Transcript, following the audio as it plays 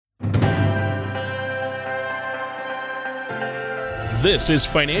This is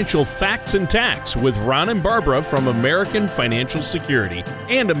Financial Facts and Tax with Ron and Barbara from American Financial Security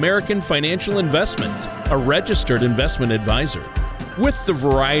and American Financial Investments, a registered investment advisor. With the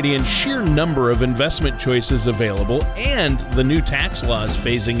variety and sheer number of investment choices available and the new tax laws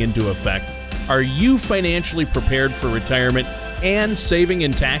phasing into effect, are you financially prepared for retirement and saving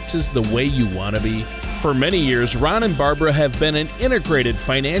in taxes the way you want to be? For many years, Ron and Barbara have been an integrated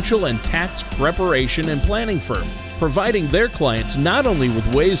financial and tax preparation and planning firm, providing their clients not only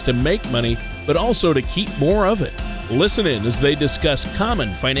with ways to make money, but also to keep more of it. Listen in as they discuss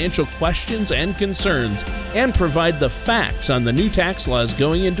common financial questions and concerns and provide the facts on the new tax laws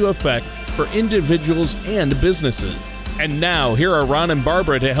going into effect for individuals and businesses. And now, here are Ron and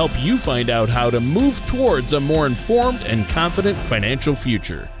Barbara to help you find out how to move towards a more informed and confident financial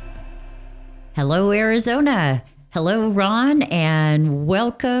future. Hello, Arizona. Hello, Ron, and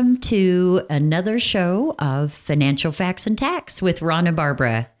welcome to another show of Financial Facts and Tax with Ron and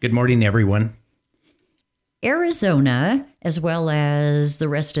Barbara. Good morning, everyone. Arizona, as well as the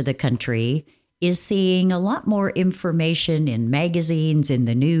rest of the country, is seeing a lot more information in magazines, in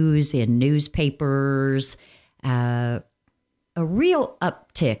the news, in newspapers. A real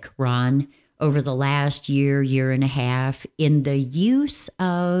uptick, Ron, over the last year and a half in the use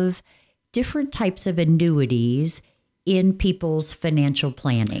of different types of annuities in people's financial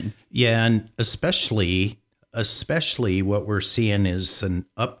planning. Yeah, and especially what we're seeing is an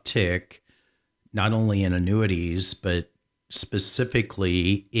uptick not only in annuities, but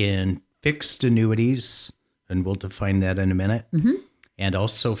specifically in fixed annuities, and we'll define that in a minute, and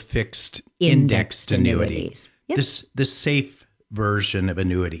also fixed indexed annuities. Yep. The safe version of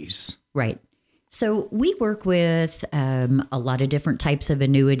annuities. Right. So we work with a lot of different types of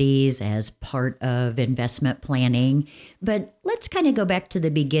annuities as part of investment planning, but let's kind of go back to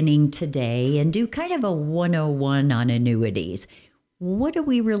the beginning today and do kind of a 101 on annuities. What do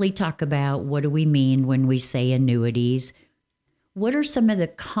we really talk about? What do we mean when we say annuities? What are some of the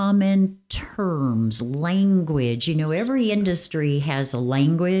common terms, language? You know, every industry has a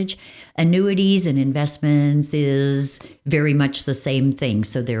language. Annuities and investments is very much the same thing.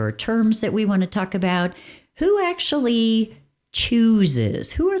 So there are terms that we want to talk about. Who actually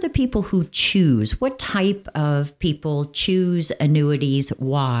chooses? Who are the people who choose? What type of people choose annuities?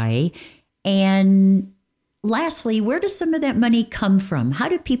 Why? And lastly, where does some of that money come from? How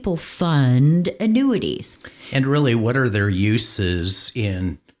do people fund annuities? And really, what are their uses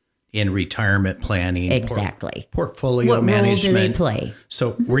in retirement planning? Exactly. Portfolio what management. What role do they play?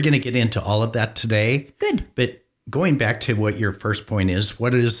 So we're going to get into all of that today. Good. But going back to what your first point is,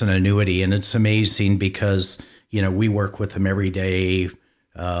 what is an annuity? And it's amazing because, you know, we work with them every day,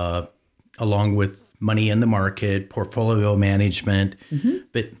 along with money in the market, portfolio management.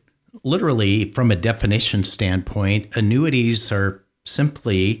 But literally, from a definition standpoint, annuities are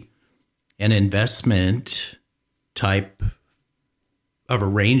simply an investment type of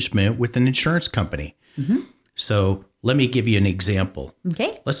arrangement with an insurance company. So let me give you an example.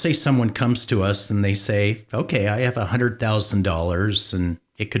 Okay. Let's say someone comes to us and they say, okay, I have $100,000 and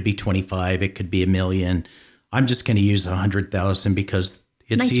it could be 25, it could be $1 million. I'm just going to use 100,000 because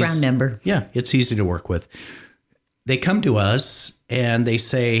it's nice easy. Round number. Yeah, it's easy to work with. They come to us and they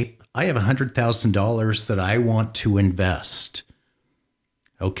say, I have $100,000 that I want to invest.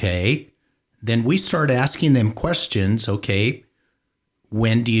 Okay. Then we start asking them questions. Okay.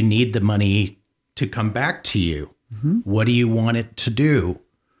 When do you need the money to come back to you? What do you want it to do?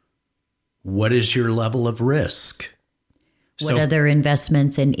 What is your level of risk? What other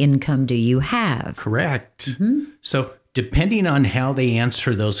investments and income do you have? Correct. So depending on how they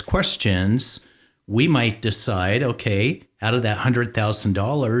answer those questions, we might decide, okay, out of that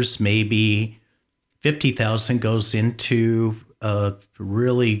 $100,000, maybe $50,000 goes into a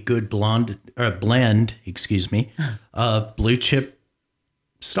really good blend, of blue chip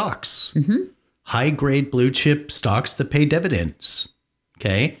stocks, high grade blue chip stocks that pay dividends.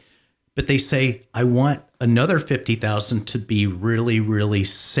 Okay, but they say I want another $50,000 to be really, really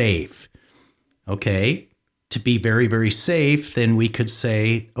safe. Okay. To be very, very safe, then we could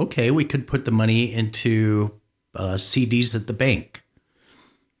say, okay, we could put the money into CDs at the bank.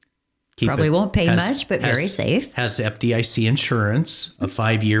 Probably won't pay much, but very safe. Has FDIC insurance. A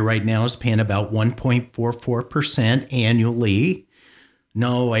 5-year right now is paying about 1.44% annually.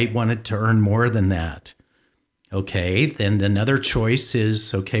 No, I wanted to earn more than that. Okay, then another choice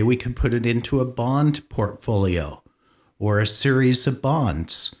is, okay, we can put it into a bond portfolio or a series of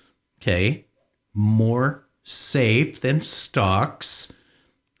bonds. Okay, more safe than stocks,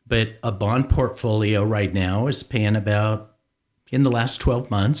 but a bond portfolio right now is paying about, in the last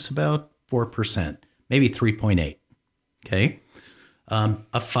 12 months, about 4%, maybe 3.8. Okay. A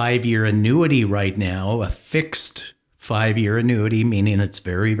 5-year annuity right now, a fixed 5-year annuity, meaning it's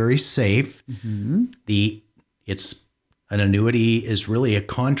very, very safe. An annuity is really a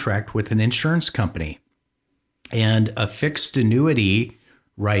contract with an insurance company. And a fixed annuity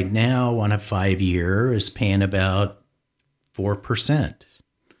right now on a 5-year is paying about 4%.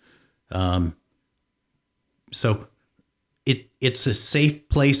 So it's a safe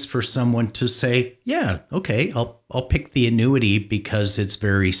place for someone to say, yeah, okay, I'll pick the annuity because it's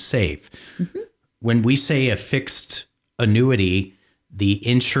very safe. When we say a fixed annuity, the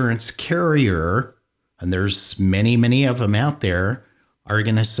insurance carrier, and there's many, many of them out there, are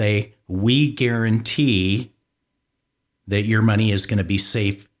going to say, we guarantee that your money is going to be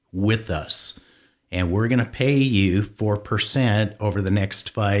safe with us. And we're going to pay you 4% over the next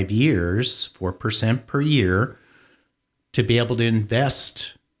 5 years, 4% per year, to be able to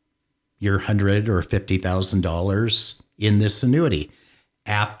invest your $100,000 or $50,000 in this annuity.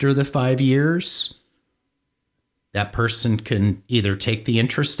 After the 5 years, that person can either take the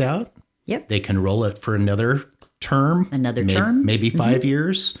interest out. Yep. They can roll it for another term. Maybe 5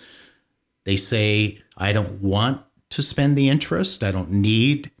 years. They say, I don't want to spend the interest. I don't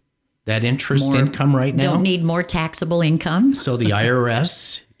need that interest income right now. Don't need more taxable income. So the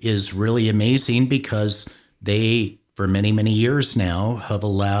IRS is really amazing because they, for many, many years now, have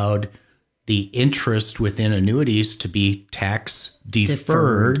allowed the interest within annuities to be tax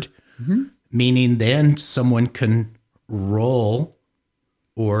deferred, meaning then someone can roll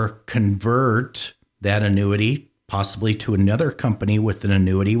or convert that annuity possibly to another company with an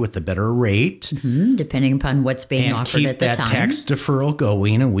annuity with a better rate. Depending upon what's being offered at the time. And keep that tax deferral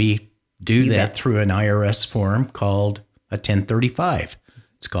going. And we do that through an IRS form called a 1035.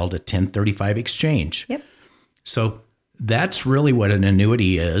 It's called a 1035 exchange. Yep. So that's really what an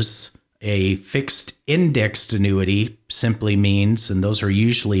annuity is. A fixed indexed annuity simply means, and those are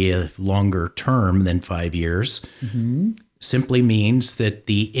usually a longer term than 5 years, simply means that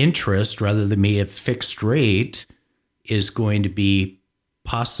the interest, rather than be a fixed rate, is going to be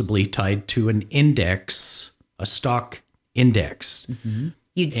possibly tied to an index, a stock index.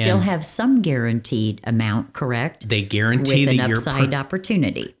 You'd still have some guaranteed amount, correct? They guarantee with that an upside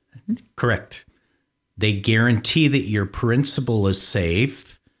opportunity. Correct. They guarantee that your principal is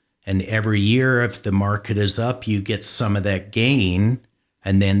safe, and every year if the market is up, you get some of that gain,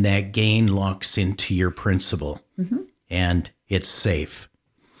 and then that gain locks into your principal, and it's safe.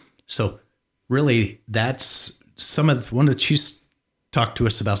 So really, that's why don't you talk to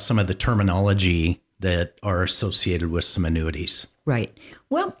us about some of the terminology that are associated with some annuities? Right.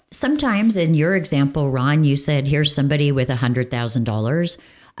 Well, sometimes in your example, Ron, you said, here's somebody with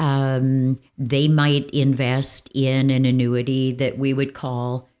 $100,000. They might invest in an annuity that we would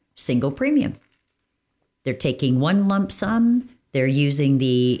call single premium. They're taking one lump sum. They're using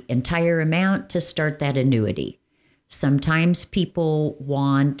the entire amount to start that annuity. Sometimes people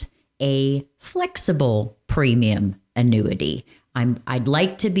want a flexible premium annuity. I'd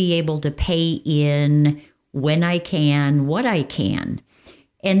like to be able to pay in when I can, what I can.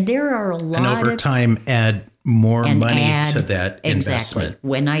 And there are a lot and over time add more money to that investment. Exactly,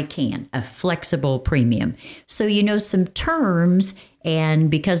 when I can, a flexible premium. So, some terms, and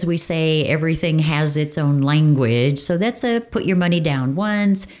because we say everything has its own language, so that's a put your money down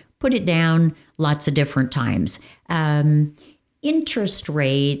once, put it down lots of different times. Interest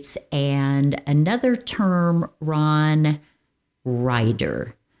rates, and another term, Ron,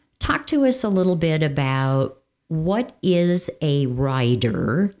 rider. Talk to us a little bit about what is a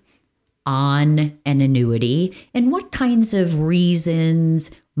rider on an annuity and what kinds of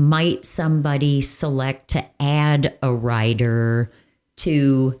reasons might somebody select to add a rider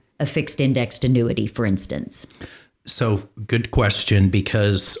to a fixed indexed annuity, for instance? So good question,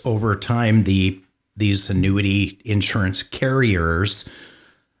 because over time, these annuity insurance carriers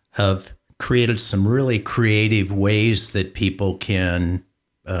have created some really creative ways that people can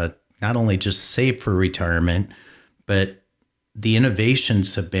not only just save for retirement, but the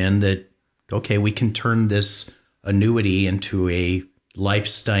innovations have been that, okay, we can turn this annuity into a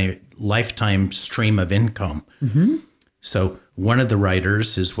lifetime stream of income. So one of the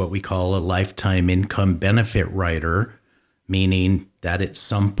riders is what we call a lifetime income benefit rider, meaning that at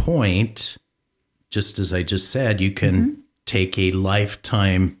some point, just as I just said, you can take a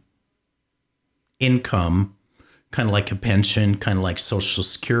lifetime income, kind of like a pension, kind of like Social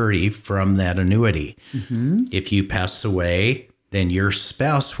Security, from that annuity. If you pass away, then your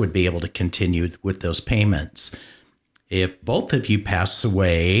spouse would be able to continue with those payments. If both of you pass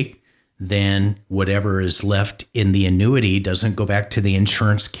away, then whatever is left in the annuity doesn't go back to the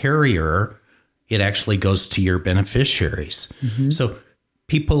insurance carrier. It actually goes to your beneficiaries. So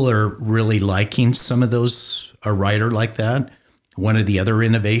people are really liking some of those, a rider like that. One of the other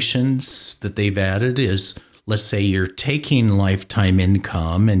innovations that they've added is, let's say you're taking lifetime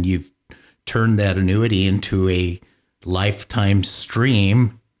income and you've turned that annuity into a lifetime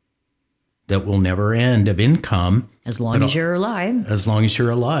stream that will never end of income. As long as you're alive. As long as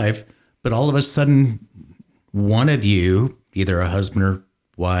you're alive. But all of a sudden, one of you, either a husband or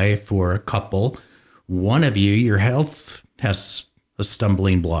wife or a couple, one of you, your health has a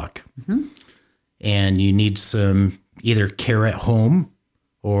stumbling block. Mm-hmm. And you need some either care at home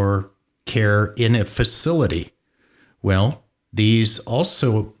or care in a facility. Well, these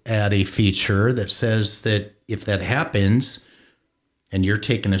also add a feature that says that if that happens and you're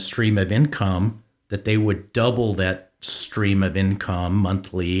taking a stream of income, that they would double that stream of income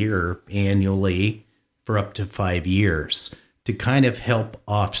monthly or annually for up to 5 years to kind of help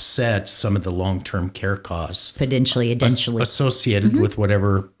offset some of the long-term care costs. Potentially associated with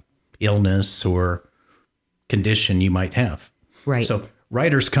whatever illness or condition you might have. Right. So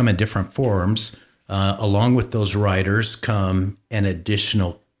riders come in different forms. Along with those riders come an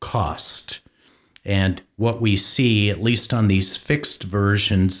additional cost. And what we see, at least on these fixed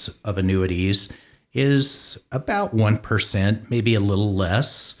versions of annuities, is about 1%, maybe a little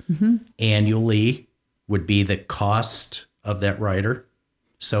less annually would be the cost of that rider.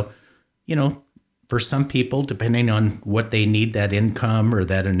 So, for some people, depending on what they need that income or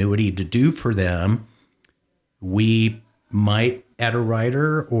that annuity to do for them, we might add a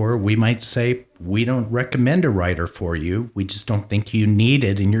rider, or we might say, we don't recommend a rider for you. We just don't think you need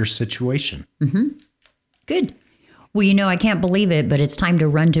it in your situation. Mm-hmm. Good. Well, I can't believe it, but it's time to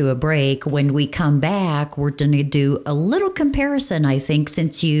run to a break. When we come back, we're going to do a little comparison, I think,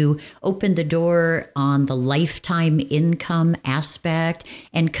 since you opened the door on the lifetime income aspect,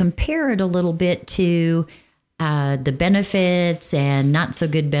 and compare it a little bit to the benefits and not so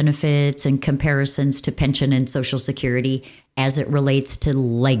good benefits and comparisons to pension and Social Security as it relates to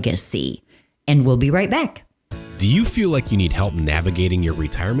legacy. And we'll be right back. Do you feel like you need help navigating your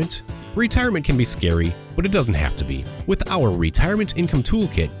retirement? Retirement can be scary, but it doesn't have to be. With our Retirement Income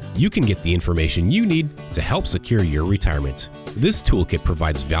Toolkit, you can get the information you need to help secure your retirement. This toolkit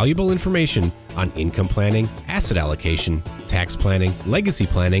provides valuable information on income planning, asset allocation, tax planning, legacy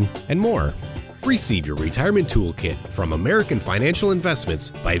planning, and more. Receive your Retirement Toolkit from American Financial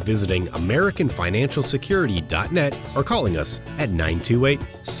Investments by visiting AmericanFinancialSecurity.net or calling us at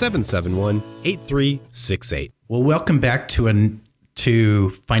 928-771-8368. Well, welcome back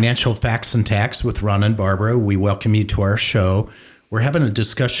to Financial Facts and Tax with Ron and Barbara. We welcome you to our show. We're having a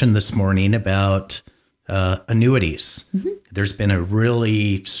discussion this morning about annuities. Mm-hmm. There's been a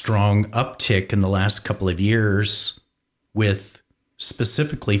really strong uptick in the last couple of years with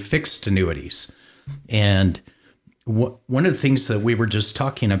specifically fixed annuities. And one of the things that we were just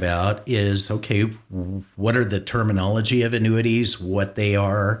talking about is, okay, what are the terminology of annuities, what they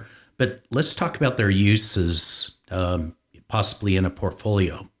are, but let's talk about their uses, possibly in a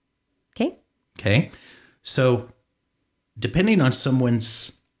portfolio. Okay. So depending on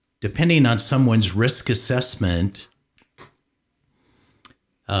someone's risk assessment,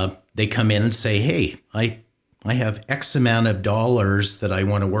 they come in and say, hey, I have X amount of dollars that I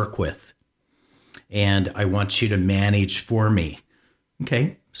want to work with, and I want you to manage for me.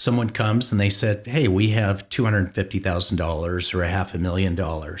 Okay. Someone comes and they said, hey, we have $250,000 or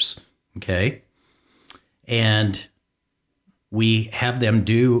 $500,000. Okay. And we have them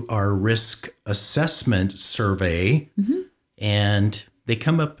do our risk assessment survey, and they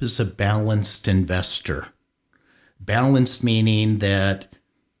come up as a balanced investor. Balanced meaning that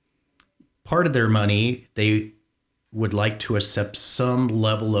part of their money, they would like to accept some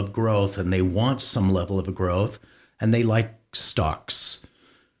level of growth, and they want some level of growth, and they like stocks.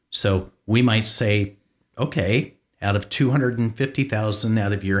 So we might say, okay, out of $250,000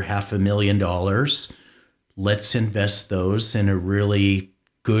 out of your $500,000, let's invest those in a really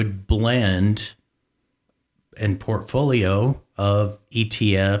good blend and portfolio of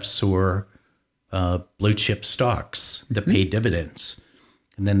ETFs or blue chip stocks that pay dividends.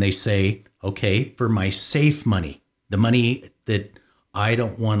 And then they say, okay, for my safe money, the money that I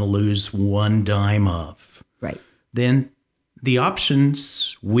don't want to lose one dime of. Right. Then the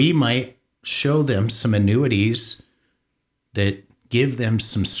options, we might show them some annuities that give them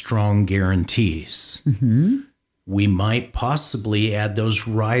some strong guarantees. We might possibly add those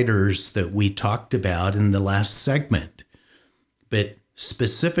riders that we talked about in the last segment. But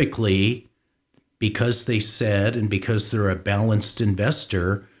specifically, because they said, and because they're a balanced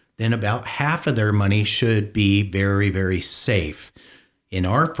investor, then about half of their money should be very, very safe. In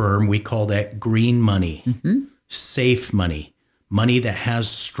our firm, we call that green money, safe money. money that has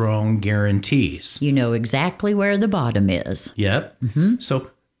strong guarantees. You know exactly where the bottom is. Yep. So,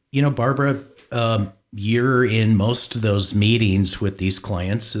 Barbara, you're in most of those meetings with these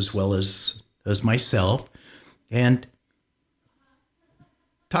clients as well as myself. And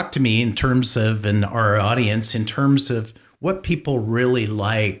talk to me in terms of, and our audience, in terms of what people really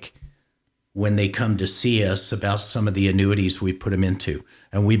like when they come to see us about some of the annuities we put them into.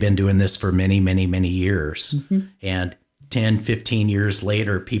 And we've been doing this for many, many, many years. And 10, 15 years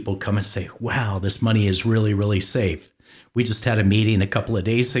later, people come and say, wow, this money is really, really safe. We just had a meeting a couple of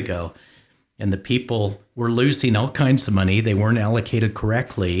days ago, and the people were losing all kinds of money. They weren't allocated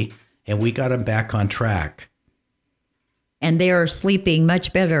correctly, and we got them back on track. And they are sleeping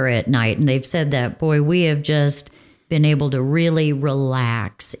much better at night. And they've said that, boy, we have just been able to really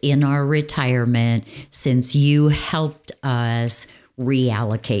relax in our retirement since you helped us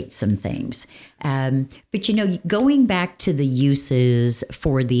reallocate some things. But going back to the uses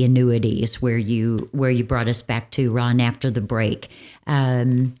for the annuities where you brought us back to, Ron, after the break,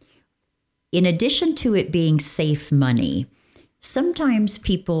 in addition to it being safe money, sometimes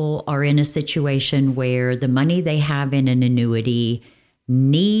people are in a situation where the money they have in an annuity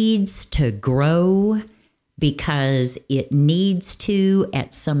needs to grow because it needs to,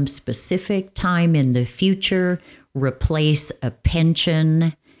 at some specific time in the future, replace a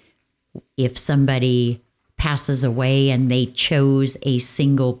pension. If somebody passes away and they chose a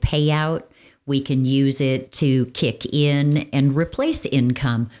single payout, we can use it to kick in and replace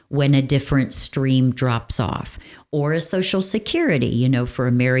income when a different stream drops off. Or a Social Security, for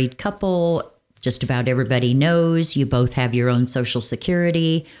a married couple, just about everybody knows you both have your own Social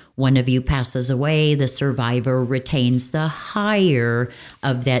Security. One of you passes away, the survivor retains the higher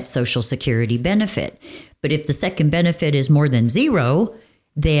of that Social Security benefit. But if the second benefit is more than zero,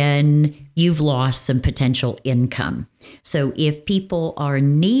 then you've lost some potential income. So if people are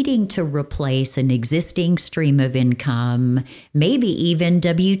needing to replace an existing stream of income, maybe even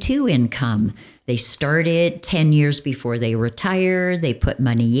W-2 income, they start it 10 years before they retire, they put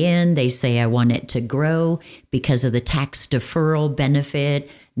money in, they say, I want it to grow because of the tax deferral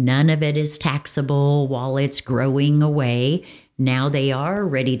benefit. None of it is taxable while it's growing away. Now they are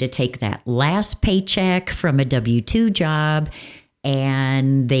ready to take that last paycheck from a W-2 job,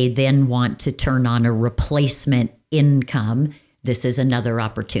 and they then want to turn on a replacement income. This is another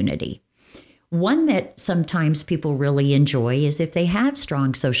opportunity. One that sometimes people really enjoy is if they have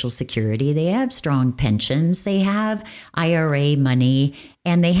strong Social Security, they have strong pensions, they have IRA money,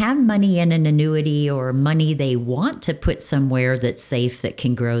 and they have money in an annuity or money they want to put somewhere that's safe, that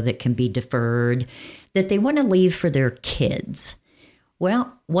can grow, that can be deferred, that they want to leave for their kids.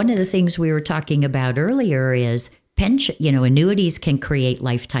 Well, one of the things we were talking about earlier is pension, annuities can create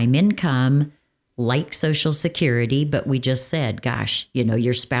lifetime income like Social Security, but we just said, gosh,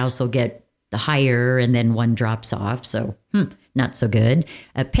 your spouse will get the higher and then one drops off. So not so good.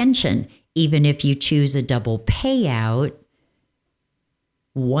 A pension, even if you choose a double payout,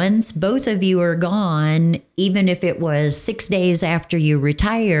 once both of you are gone, even if it was 6 days after you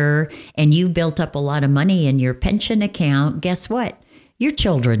retire and you built up a lot of money in your pension account, guess what? Your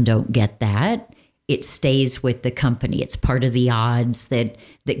children don't get that. It stays with the company. It's part of the odds that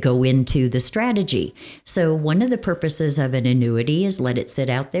go into the strategy. So one of the purposes of an annuity is let it sit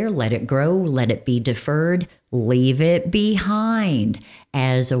out there, let it grow, let it be deferred, leave it behind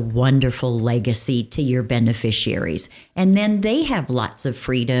as a wonderful legacy to your beneficiaries. And then they have lots of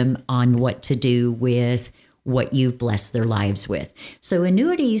freedom on what to do with what you've blessed their lives with. So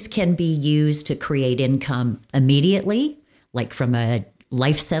annuities can be used to create income immediately, like from a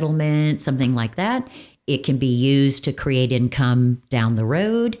life settlement, something like that. It can be used to create income down the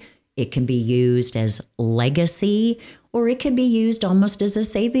road. It can be used as legacy, or it can be used almost as a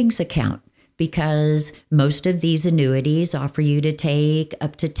savings account, because most of these annuities offer you to take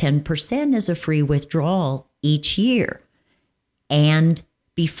up to 10% as a free withdrawal each year and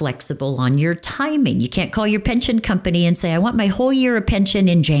be flexible on your timing. You can't call your pension company and say, I want my whole year of pension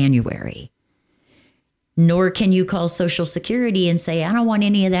in January. Nor can you call Social Security and say, I don't want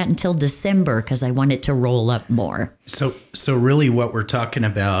any of that until December because I want it to roll up more. So really what we're talking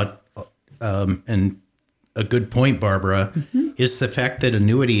about, and a good point, Barbara, is the fact that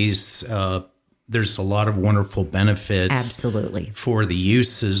annuities, there's a lot of wonderful benefits. Absolutely. For the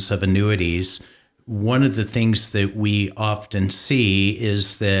uses of annuities. One of the things that we often see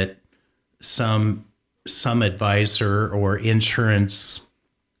is that some advisor or insurance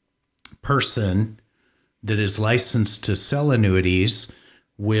person that is licensed to sell annuities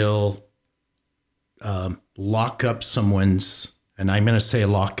will lock up someone's, and I'm going to say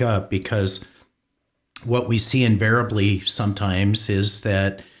lock up because what we see invariably sometimes is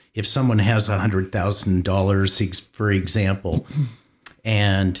that if someone has $100,000, for example,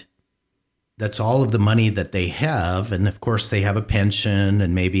 and that's all of the money that they have, and of course they have a pension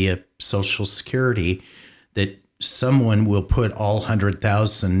and maybe a Social Security, that someone will put all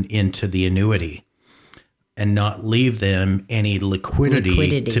 $100,000 into the annuity and not leave them any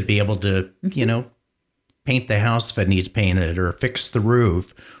liquidity to be able to, paint the house if it needs painted, or fix the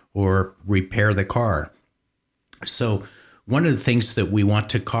roof, or repair the car. So one of the things that we want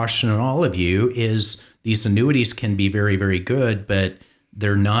to caution all of you is these annuities can be very, very good, but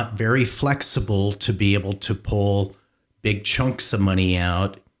they're not very flexible to be able to pull big chunks of money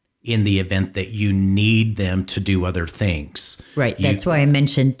out in the event that you need them to do other things. Right. That's why I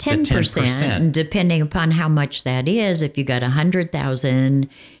mentioned 10%. And depending upon how much that is, if you got 100,000,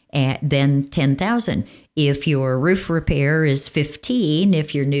 then 10,000. If your roof repair is 15,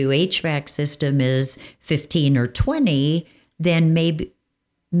 if your new HVAC system is 15 or 20, then maybe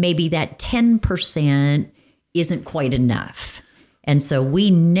that 10% isn't quite enough. And so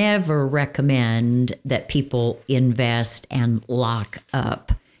we never recommend that people invest and lock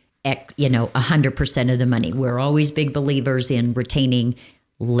up 100% of the money. We're always big believers in retaining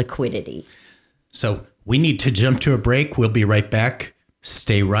liquidity. So we need to jump to a break. We'll be right back.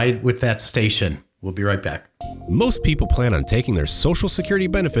 Stay right with that station. We'll be right back. Most people plan on taking their Social Security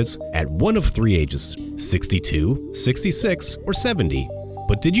benefits at one of three ages, 62, 66, or 70.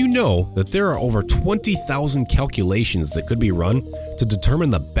 But did you know that there are over 20,000 calculations that could be run to determine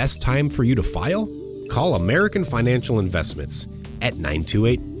the best time for you to file? Call American Financial Investments at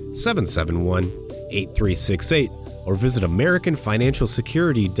 928-771-8368 or visit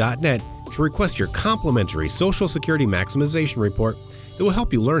AmericanFinancialSecurity.net to request your complimentary Social Security Maximization Report that will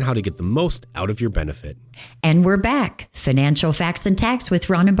help you learn how to get the most out of your benefit. And we're back. Financial Facts and Tax with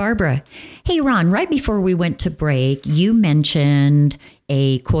Ron and Barbara. Hey, Ron, right before we went to break, you mentioned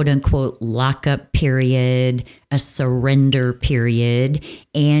a quote-unquote lockup period, a surrender period,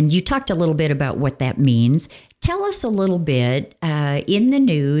 and you talked a little bit about what that means. Tell us a little bit. In the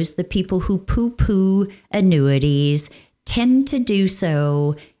news, the people who poo-poo annuities tend to do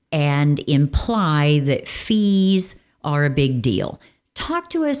so and imply that fees are a big deal. Talk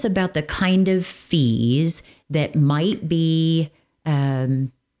to us about the kind of fees that might be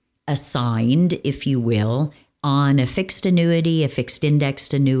assigned, if you will, on a fixed annuity, a fixed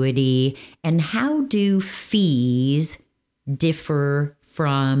indexed annuity, and how do fees differ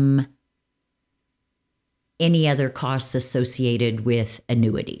from any other costs associated with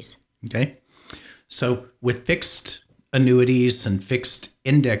annuities? Okay. So with fixed annuities and fixed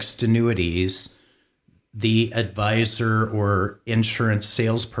indexed annuities, the advisor or insurance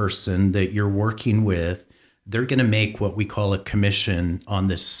salesperson that you're working with, they're going to make what we call a commission on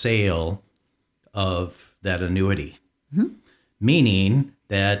the sale of that annuity, meaning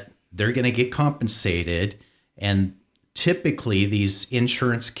that they're going to get compensated. And typically these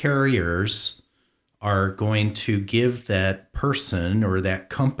insurance carriers are going to give that person or that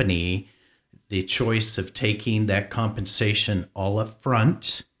company the choice of taking that compensation all up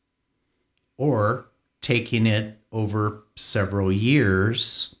front or taking it over several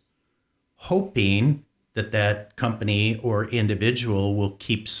years, hoping that that company or individual will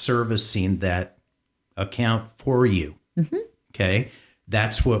keep servicing that account for you. Okay?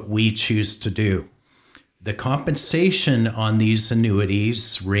 That's what we choose to do. The compensation on these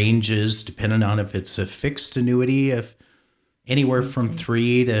annuities ranges, depending on if it's a fixed annuity, of anywhere from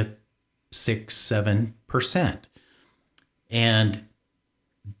 3 to 6, 7%. And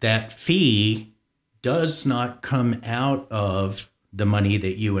that fee does not come out of the money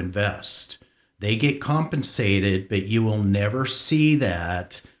that you invest. They get compensated, but you will never see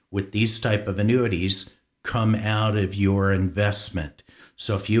that with these type of annuities come out of your investment.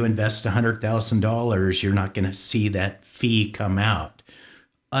 So if you invest $100,000, you're not going to see that fee come out,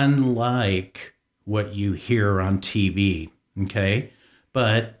 unlike what you hear on TV, okay?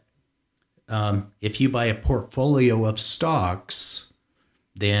 But if you buy a portfolio of stocks,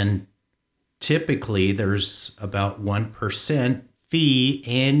 then typically there's about 1% fee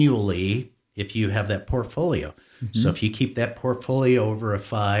annually if you have that portfolio. So if you keep that portfolio over a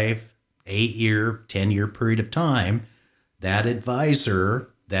 5, 8-year, 10-year period of time, that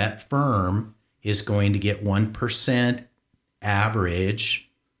advisor, that firm is going to get 1%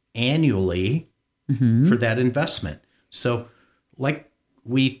 average annually for that investment. So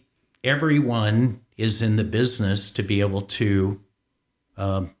everyone is in the business to be able to,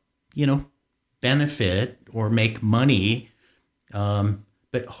 benefit or make money.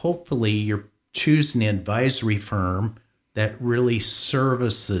 But hopefully you're choosing an advisory firm that really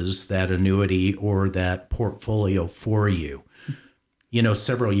services that annuity or that portfolio for you. You know,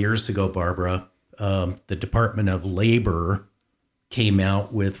 several years ago, Barbara, the Department of Labor came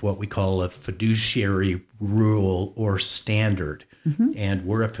out with what we call a fiduciary rule or standard, and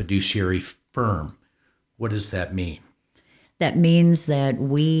we're a fiduciary firm. What does that mean? That means that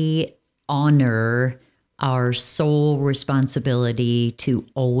we honor our sole responsibility to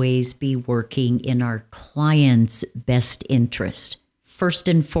always be working in our client's best interest. First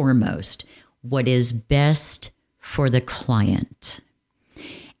and foremost, what is best for the client.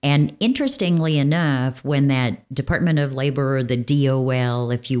 And interestingly enough, when that Department of Labor, or the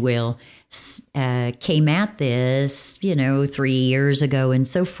DOL, if you will, came at this, 3 years ago and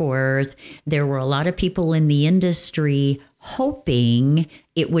so forth, there were a lot of people in the industry hoping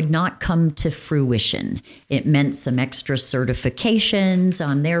it would not come to fruition. It meant some extra certifications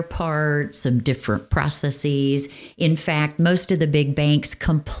on their part, some different processes. In fact, most of the big banks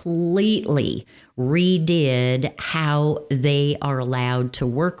completely redid how they are allowed to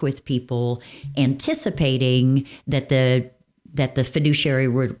work with people, anticipating that the fiduciary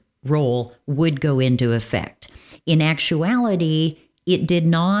role would go into effect. In actuality, it did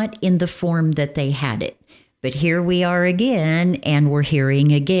not in the form that they had it. But here we are again, and we're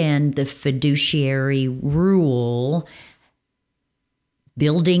hearing again the fiduciary rule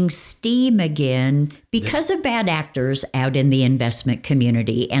building steam again because of bad actors out in the investment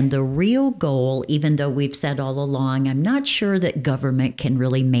community. And the real goal, even though we've said all along, I'm not sure that government can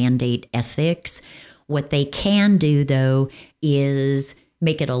really mandate ethics. What they can do, though, is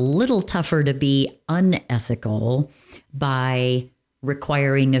make it a little tougher to be unethical by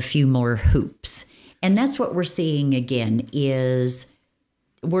requiring a few more hoops. And that's what we're seeing again is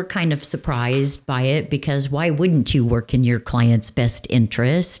we're kind of surprised by it because why wouldn't you work in your client's best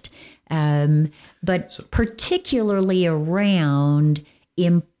interest? But particularly around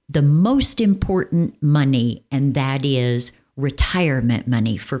the most important money, and that is retirement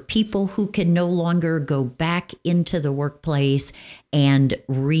money for people who can no longer go back into the workplace and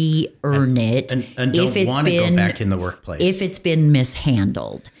re-earn it. And don't want to go back in the workplace. If it's been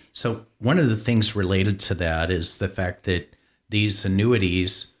mishandled. So one of the things related to that is the fact that these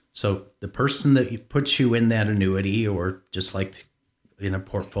annuities, so the person that puts you in that annuity, or just like in a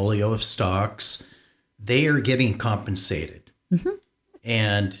portfolio of stocks, they are getting compensated.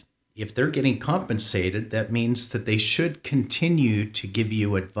 And if they're getting compensated, that means that they should continue to give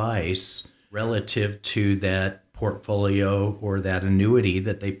you advice relative to that portfolio or that annuity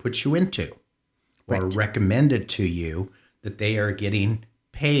that they put you into, or recommended to you that they are getting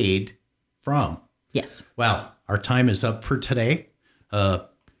paid from. Yes. Well, our time is up for today.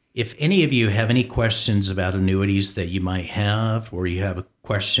 If any of you have any questions about annuities that you might have, or you have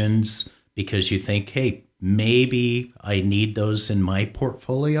questions because you think, hey, maybe I need those in my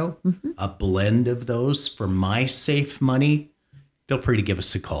portfolio, a blend of those for my safe money, feel free to give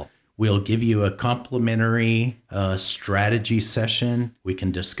us a call. We'll give you a complimentary strategy session. We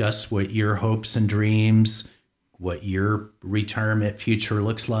can discuss what your hopes and dreams, what your retirement future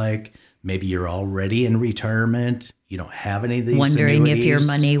looks like. Maybe you're already in retirement. You don't have any of these wondering annuities. If your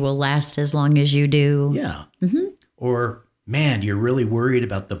money will last as long as you do. Yeah. Or, man, you're really worried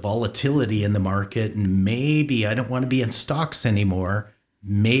about the volatility in the market, and maybe I don't want to be in stocks anymore.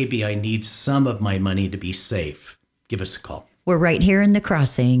 Maybe I need some of my money to be safe. Give us a call. We're right here in the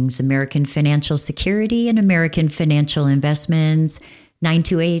Crossings, American Financial Security and American Financial Investments,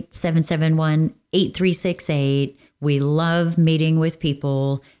 928-771-8368. We love meeting with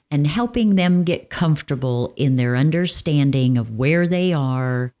people and helping them get comfortable in their understanding of where they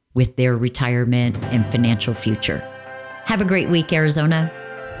are with their retirement and financial future. Have a great week, Arizona.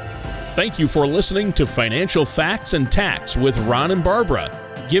 Thank you for listening to Financial Facts and Tax with Ron and Barbara.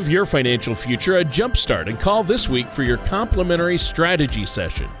 Give your financial future a jumpstart and call this week for your complimentary strategy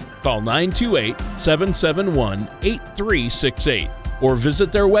session. Call 928-771-8368 or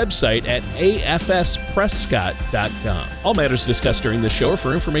visit their website at afsprescott.com. All matters discussed during this show are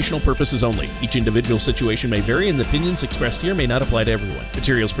for informational purposes only. Each individual situation may vary, and the opinions expressed here may not apply to everyone.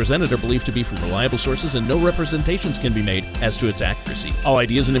 Materials presented are believed to be from reliable sources, and no representations can be made as to its accuracy. All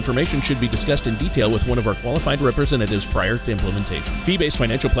ideas and information should be discussed in detail with one of our qualified representatives prior to implementation. Fee-based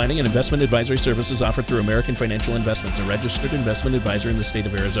financial planning and investment advisory services offered through American Financial Investments, a registered investment advisor in the state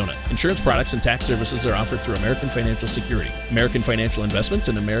of Arizona. Insurance products and tax services are offered through American Financial Security. American Financial Investments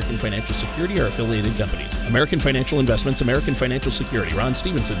and American Financial Security are affiliated companies. American Financial Investments, American Financial Security, Ron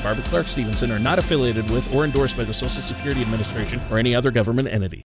Stevenson, Barbara Clark Stevenson are not affiliated with or endorsed by the Social Security Administration or any other government entity.